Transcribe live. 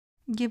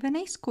Given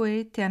a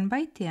square 10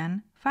 by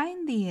 10,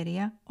 find the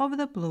area of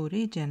the blue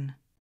region.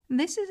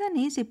 This is an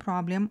easy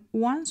problem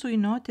once we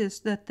notice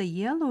that the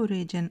yellow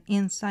region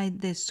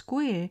inside this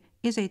square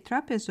is a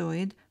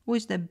trapezoid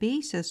with the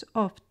bases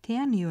of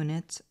 10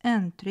 units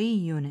and 3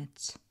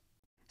 units.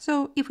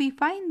 So if we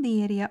find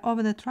the area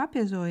of the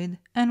trapezoid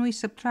and we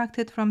subtract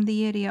it from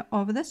the area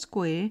of the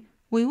square,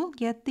 we will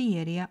get the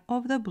area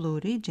of the blue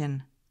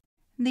region.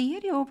 The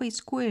area of a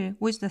square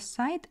with the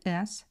side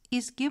S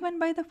is given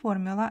by the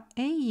formula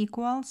A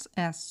equals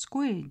S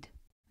squared.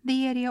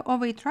 The area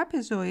of a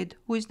trapezoid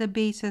with the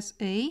bases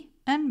A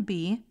and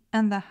B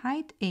and the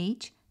height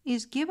h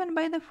is given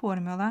by the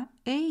formula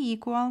A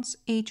equals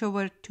h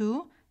over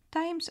 2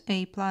 times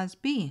A plus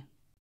B.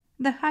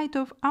 The height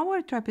of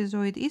our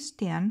trapezoid is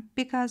 10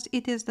 because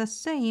it is the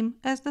same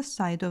as the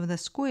side of the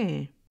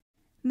square.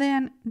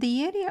 Then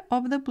the area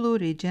of the blue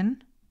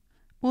region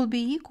will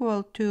be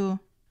equal to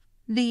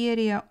the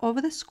area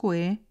of the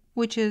square,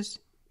 which is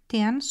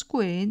 10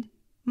 squared,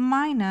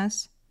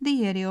 minus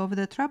the area of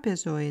the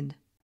trapezoid.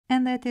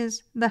 And that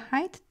is the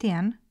height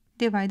 10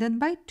 divided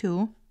by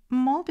 2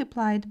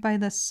 multiplied by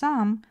the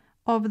sum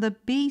of the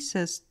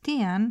bases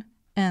 10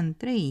 and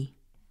 3.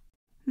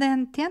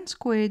 Then 10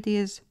 squared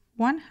is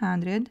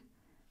 100,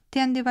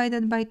 10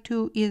 divided by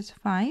 2 is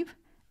 5,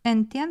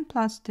 and 10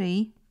 plus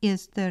 3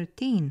 is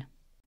 13.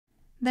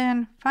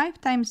 Then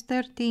 5 times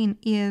 13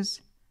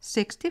 is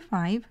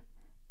 65,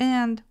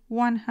 and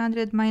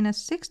 100 minus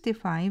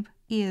 65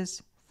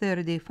 is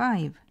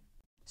 35.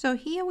 So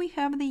here we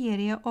have the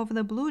area of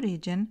the blue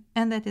region,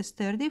 and that is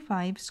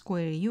 35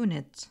 square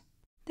units.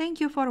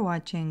 Thank you for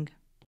watching.